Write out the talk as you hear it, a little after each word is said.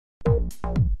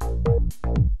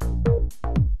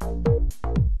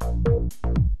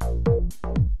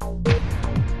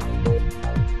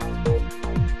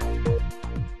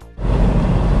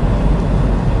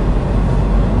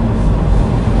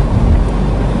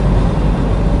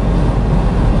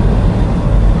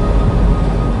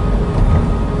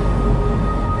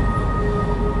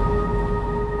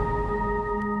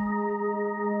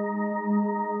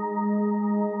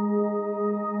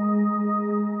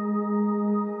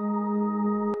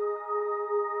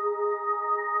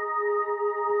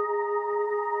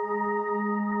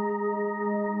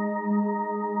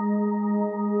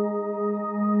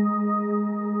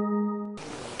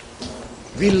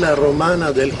Villa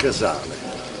Romana del Casale,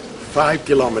 5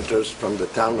 kilometers from the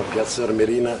town of Piazza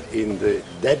Armerina in the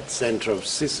dead center of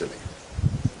Sicily.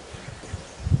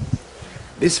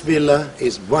 This villa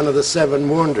is one of the 7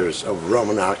 wonders of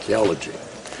Roman archaeology,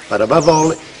 but above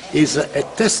all is a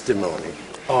testimony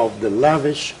of the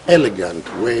lavish, elegant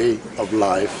way of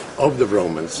life of the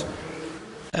Romans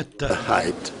at the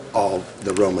height of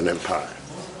the Roman Empire.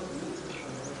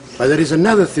 But there is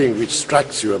another thing which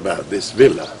strikes you about this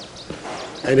villa,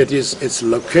 and it is its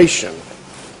location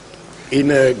in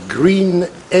a green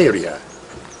area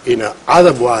in an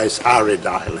otherwise arid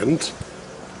island,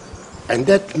 and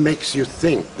that makes you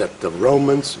think that the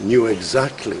Romans knew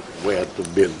exactly where to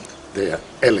build their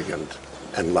elegant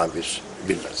and lavish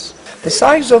villas. The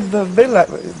size of the villa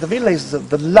is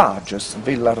the largest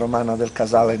Villa Romana del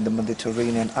Casale in the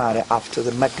Mediterranean area after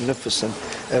the magnificent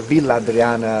Villa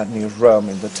Adriana near Rome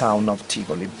in the town of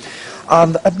Tivoli.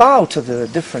 And about the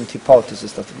different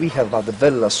hypotheses that we have about the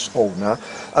villa's owner,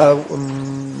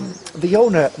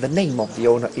 the name of the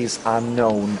owner is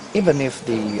unknown, even if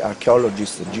the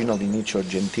archaeologist Gino Vinicio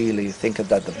Gentili think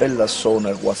that the villa's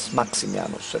owner was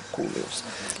Maximianus Herculius,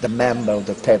 the member of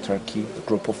the Tetrarchy, the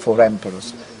group of 4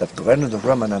 emperors that governed the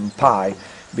Roman Empire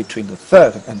between the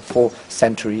 3rd and 4th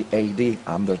century AD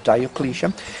under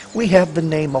Diocletian. We have the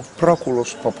name of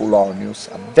Proculus Populonius,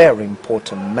 a very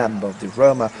important member of the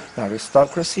Roman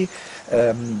aristocracy,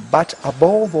 but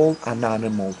above all an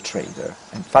animal trader.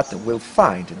 In fact, we'll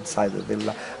find inside the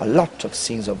villa a lot of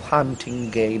scenes of hunting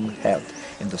game held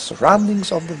in the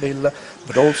surroundings of the villa,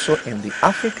 but also in the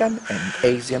African and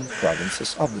Asian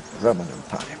provinces of the Roman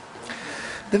Empire.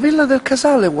 The Villa del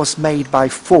Casale was made by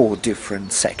 4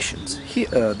 different sections.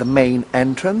 Here, the main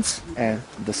entrance and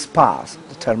the spas,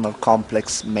 the thermal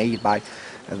complex made by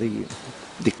the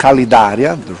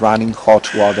Calidaria, the running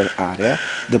hot water area,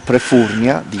 the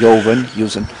Prefurnia, the oven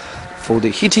used for the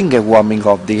heating and warming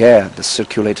of the air that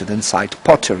circulated inside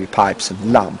pottery pipes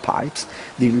and lamp pipes,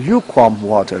 the lukewarm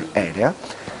water area,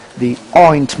 the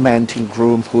ointmenting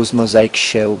room whose mosaics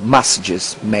show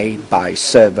massages made by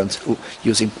servants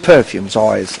using perfumes,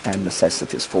 oils and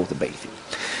necessities for the bathing.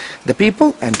 The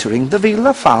people entering the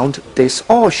villa found this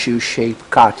horseshoe-shaped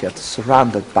courtyard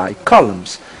surrounded by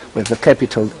columns with the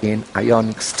capital in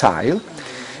Ionic style,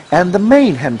 and the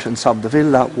main entrance of the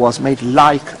villa was made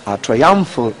like a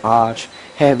triumphal arch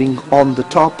having on the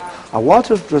top a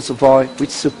water reservoir which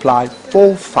supplied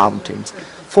 4 fountains,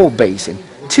 4 basins,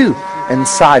 2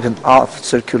 inside and half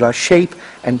circular shape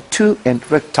and 2 in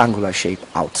rectangular shape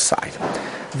outside.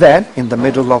 Then, in the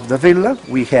middle of the villa,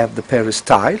 we have the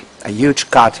peristyle, a huge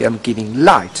courtyard giving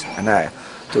light and air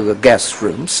to the guest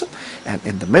rooms, and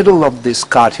in the middle of this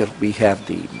courtyard we have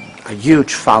a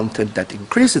huge fountain that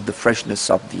increases the freshness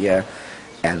of the air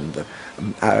and the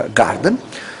garden.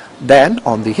 Then,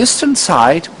 on the eastern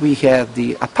side, we have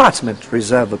the apartment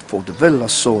reserved for the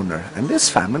villa's owner and his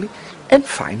family. And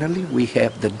finally, we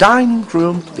have the dining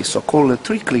room, the so-called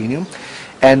triclinium,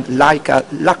 and like a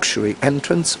luxury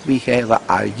entrance, we have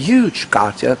a huge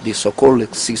courtyard, the so-called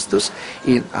xistus,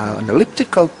 in an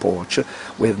elliptical porch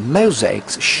with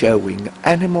mosaics showing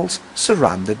animals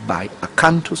surrounded by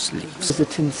acanthus leaves.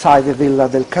 Visit inside the Villa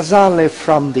del Casale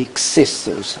from the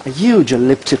xistus, a huge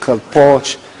elliptical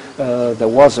porch that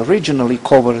was originally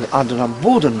covered under a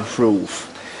wooden roof.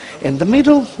 In the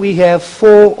middle, we have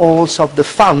 4 halls of the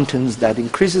fountains that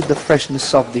increases the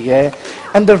freshness of the air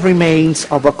and the remains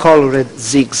of a colored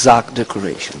zigzag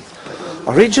decoration.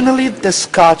 Originally, this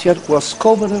courtyard was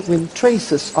covered with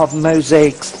traces of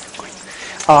mosaics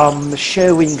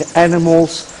showing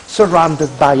animals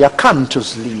surrounded by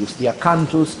acanthus leaves. The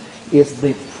acanthus is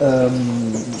the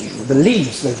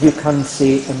leaves that you can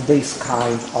see in this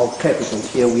kind of capital.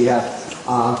 Here we have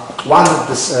one of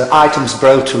the items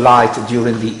brought to light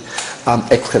during the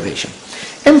excavation.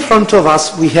 In front of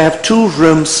us we have 2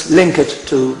 rooms linked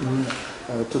to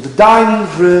the dining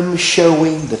room,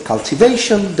 showing the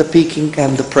cultivation, the picking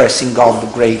and the pressing of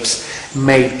the grapes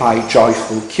made by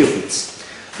joyful cupids.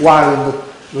 While in the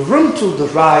The room to the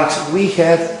right, we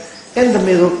have in the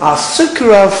middle a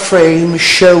circular frame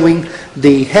showing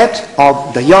the head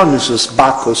of Dionysus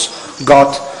Bacchus,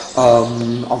 god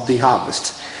of the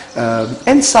harvest.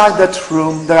 Inside that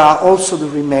room there are also the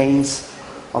remains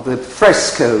of the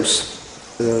frescoes,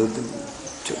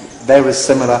 very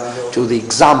similar to the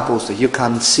examples that you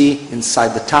can see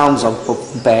inside the towns of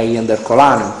Pompeii and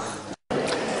Herculaneum.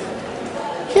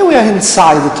 Here we are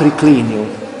inside the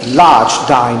triclinium, large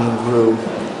dining room,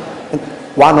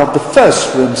 one of the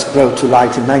first rooms brought to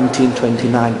light in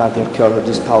 1929 by the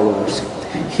archaeologist Paolo Orsi.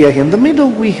 Here in the middle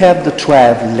we have the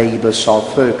 12 labors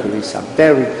of Hercules, a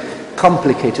very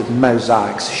complicated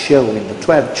mosaics showing the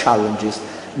 12 challenges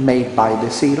made by the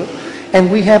hero. And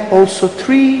we have also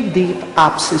 3 deep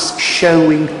apses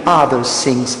showing other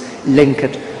things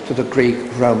linked to the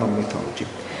Greek-Roman mythology.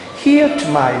 Here to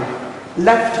my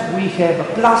left we have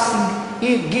a plastic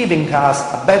giving us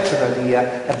a better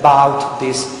idea about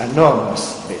this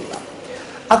enormous villa.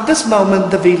 At this moment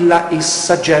the villa is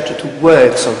subject to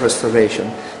works of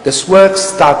restoration. This work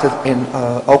started in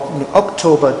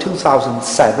October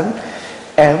 2007,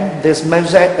 and this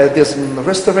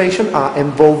restoration are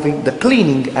involving the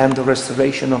cleaning and the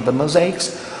restoration of the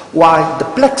mosaics, while the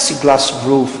plexiglass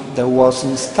roof that was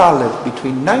installed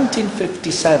between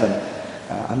 1957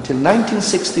 until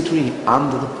 1963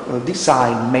 under the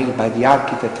design made by the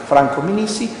architect Franco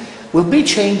Minisi will be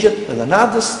changed with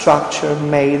another structure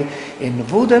made in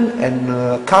wooden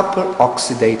and copper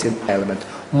oxidated element,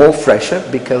 more fresher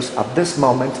because at this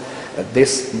moment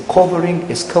this covering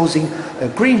is causing a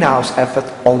greenhouse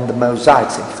effect on the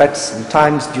mosaics. In fact,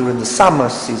 sometimes during the summer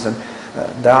season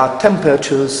there are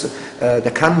temperatures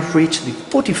that can reach the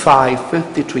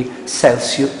 45-53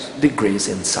 Celsius degrees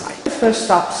inside. The first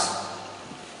steps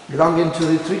belonging to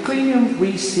the triclinium,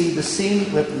 we see the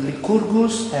scene with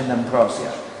Lycurgus and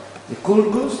Ambrosia.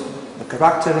 Lycurgus, the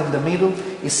character in the middle,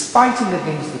 is fighting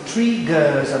against the 3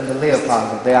 girls and the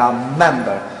leopard. They are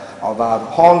members of our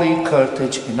holy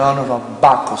cortege in honor of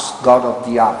Bacchus, god of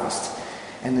the harvest.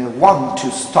 And they want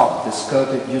to stop this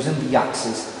cortege using the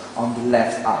axes on the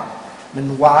left arm.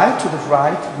 Meanwhile, to the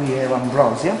right, we have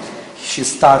Ambrosia. She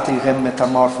started her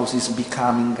metamorphosis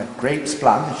becoming a grapes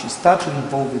plant, and she started to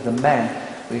involve with the men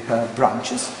with her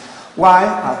branches, while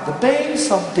at the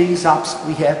base of these apses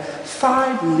we have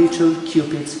 5 little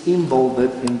cupids involved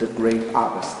in the grape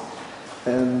harvest.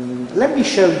 Let me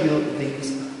show you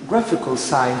these graphical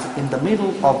signs in the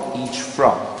middle of each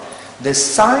front. The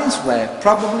signs were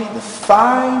probably the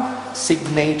 5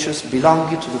 signatures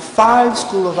belonging to the 5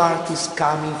 schools of artists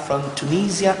coming from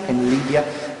Tunisia and Libya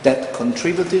that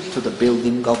contributed to the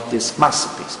building of this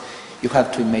masterpiece. You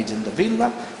have to imagine the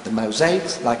villa, the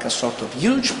mosaics, like a sort of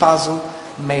huge puzzle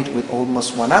made with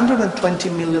almost 120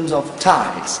 million of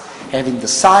tiles, having the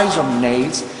size of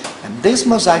nails, and these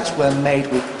mosaics were made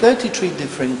with 33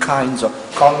 different kinds of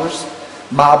colors,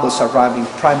 marbles arriving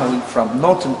primarily from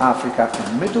Northern Africa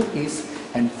and Middle East,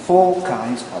 and 4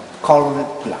 kinds of colored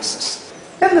glasses.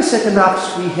 In the second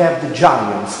act we have the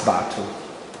giants battle.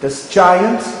 These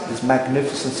giants, this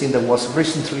magnificent scene that was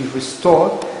recently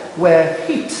restored, were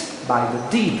hit by the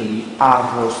deadly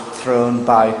arrows thrown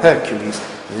by Hercules.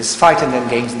 He is fighting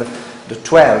against the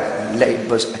 12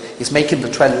 labors. He's making the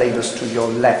 12 labors to your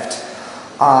left.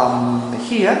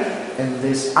 Here, in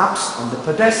this apse on the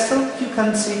pedestal, you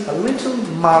can see a little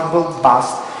marble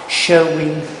bust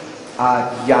showing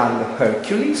a young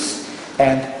Hercules,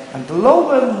 and at the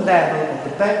lower level of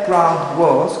the background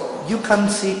walls, you can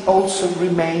see also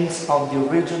remains of the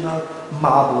original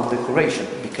marble decoration,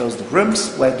 because the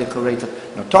rooms were decorated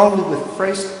not only with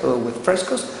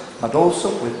frescoes, but also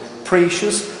with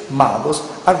precious marbles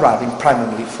arriving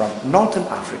primarily from Northern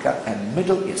Africa and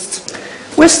Middle East.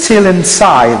 We're still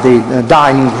inside the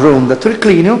dining room, the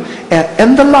triclinium, and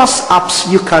in the last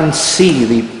apse you can see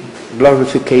the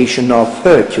glorification of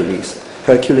Hercules.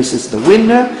 Hercules is the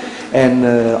winner, and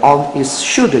on his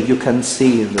shoulder you can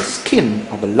see the skin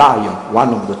of a lion,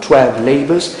 one of the 12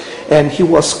 labors, and he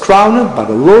was crowned by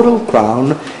a laurel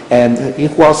crown, and he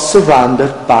was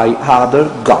surrounded by other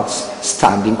gods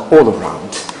standing all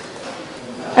around.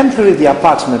 Entering the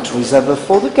apartment reserved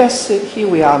for the guests, here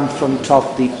we are in front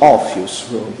of the Orpheus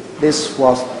room. This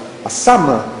was a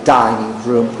summer dining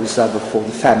room reserved for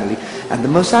the family, and the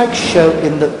mosaic show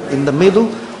in the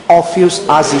middle Orpheus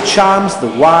as he charms the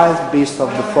wild beast of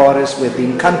the forest with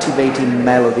the captivating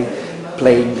melody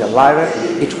playing the lyre.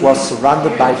 It was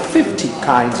surrounded by 50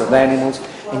 kinds of animals,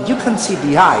 and you can see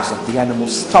the eyes of the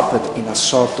animals stopped in a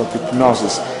sort of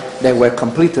hypnosis. They were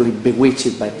completely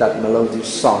bewitched by that melodious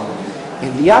song.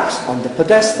 In the apse on the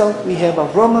pedestal we have a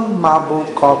Roman marble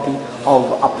copy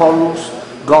of Apollos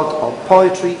god of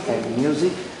poetry and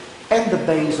music, and the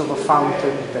base of a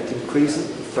fountain that increases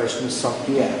the freshness of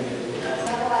the air.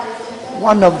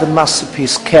 One of the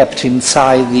masterpieces kept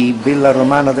inside the Villa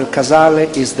Romana del Casale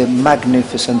is the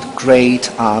magnificent Great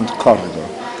Aunt Corridor,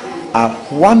 a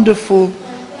wonderful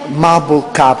marble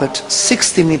carpet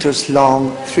 60 meters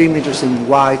long, 3 meters in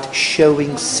wide,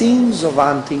 showing scenes of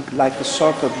hunting like a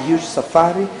sort of huge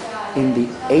safari in the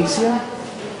Asian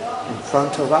in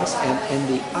front of us and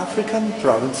in the African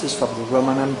provinces of the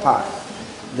Roman Empire.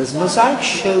 This mosaic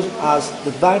shows us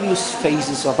the various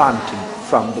phases of hunting,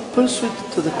 from the pursuit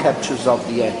to the captures of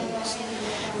the animals.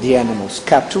 The animals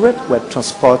captured were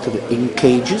transported in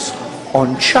cages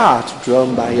on charts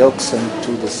drawn by oxen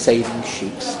to the sailing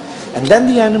ships, and then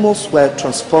the animals were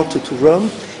transported to Rome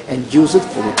and used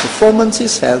for the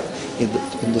performances held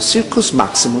in the Circus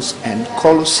Maximus and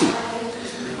Colosseum.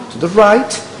 To the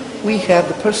right, we have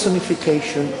the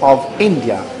personification of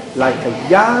India, like a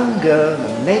young girl,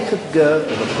 a naked girl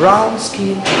with a brown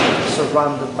skin,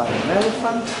 surrounded by an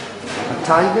elephant, a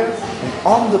tiger, and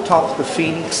on the top the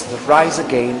phoenix that rise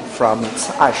again from its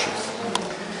ashes.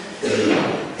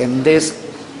 In this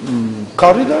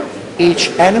corridor, each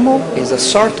animal is a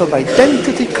sort of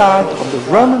identity card of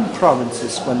the Roman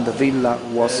provinces when the villa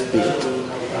was built.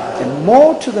 And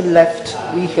more to the left,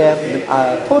 we have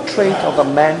a portrait of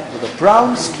a man with a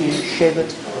brown skin,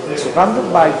 shaved,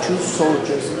 surrounded by two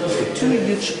soldiers with two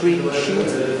huge green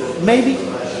shields. Maybe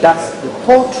that's the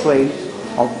portrait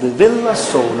of the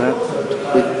villa's owner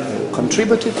which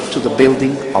contributed to the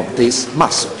building of this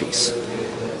masterpiece.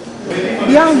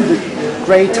 Behind the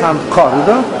Great Aunt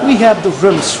Corridor, we have the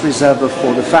rooms reserved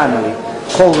for the family,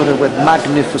 covered with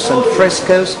magnificent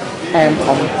frescoes, and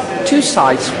on two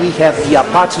sides we have the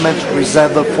apartment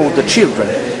reserved for the children.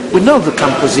 We know the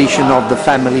composition of the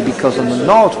family because on the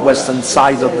northwestern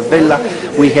side of the villa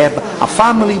we have a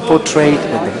family portrait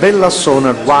with the villa's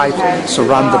owner wife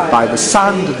surrounded by the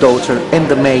son, the daughter and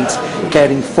the maids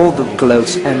caring for the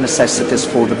clothes and necessities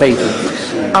for the baby.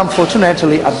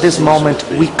 Unfortunately, at this moment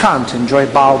we can't enjoy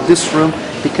about this room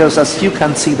because, as you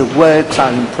can see, the works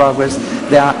are in progress.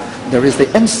 There is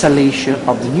the installation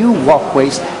of the new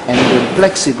walkways and the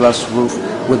plexiglass roof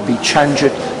will be changed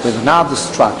with another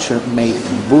structure made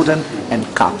in wooden and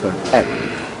copper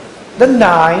ebony. The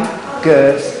 9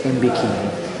 girls in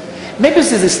bikini. Maybe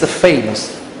this is the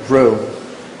famous room,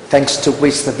 thanks to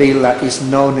which the villa is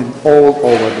known in all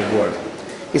over the world.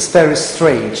 It's very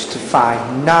strange to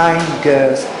find 9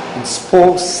 girls in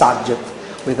sports subject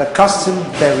with a costume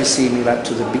very similar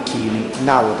to the bikini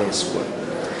nowadays wear.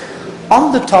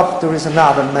 On the top there is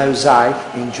another mosaic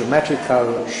in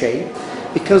geometrical shape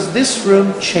because this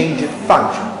room changed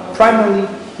function. Primarily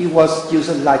it was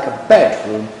used like a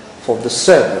bedroom for the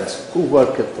servants who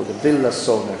worked for the villa's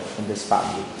owner in this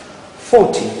family.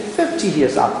 50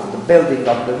 years after the building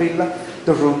of the villa,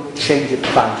 the room changed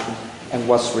function and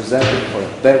was reserved for a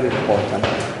very important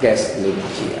guest living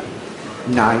here.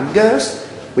 9 girls,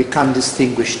 we can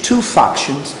distinguish 2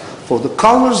 factions for the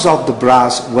colors of the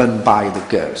bras worn by the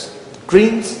girls,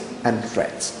 greens and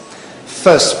reds.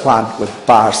 First one with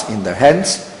bars in their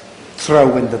hands,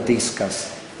 throwing the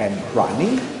discus and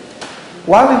running,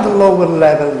 while in the lower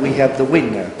level we have the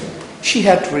winner. She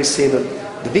had received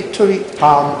the victory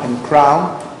palm and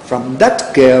crown from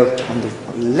that girl on the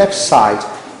left side,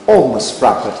 almost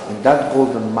wrapped in that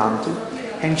golden mantle,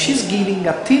 and she's giving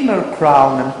a thinner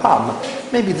crown and palm,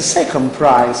 maybe the second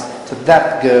prize, to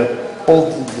that girl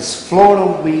holding this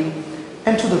floral wheel,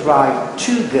 and to the right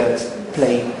 2 girls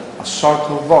playing a sort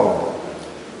of volleyball.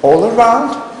 All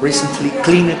around, recently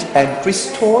cleaned and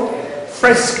restored,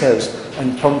 frescoes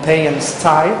in Pompeian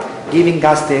style, giving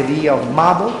us the idea of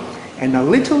marble, and a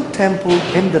little temple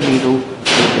in the middle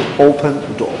with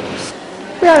open doors.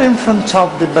 We are in front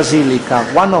of the Basilica,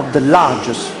 one of the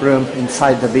largest rooms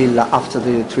inside the villa after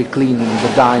the cleaning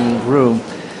the dining room.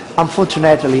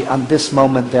 Unfortunately, at this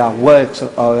moment there are works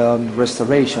on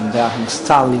restoration, they are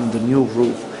installing the new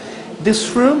roof.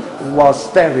 This room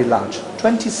was very large,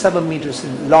 27 meters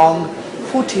long,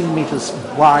 14 meters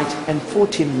wide and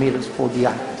 14 meters for the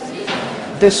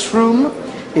height. This room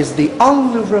is the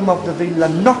only room of the villa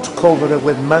not covered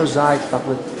with mosaic but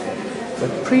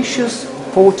with precious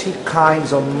 40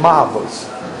 kinds of marbles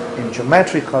in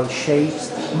geometrical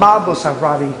shapes, marbles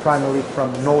arriving primarily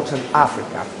from northern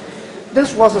Africa.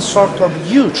 This was a sort of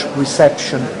huge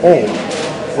reception hall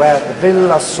where the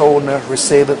villa's owner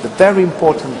received the very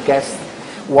important guest,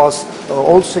 was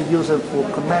also used for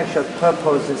commercial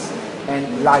purposes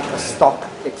and like a stock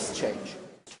exchange.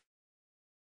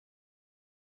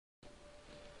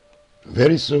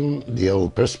 Very soon the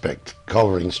old perspective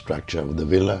covering structure of the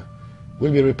villa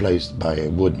will be replaced by a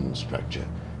wooden structure,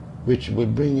 which will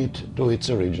bring it to its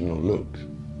original look.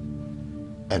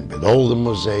 And with all the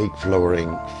mosaic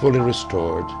flooring fully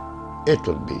restored, it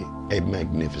will be a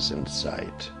magnificent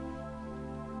sight.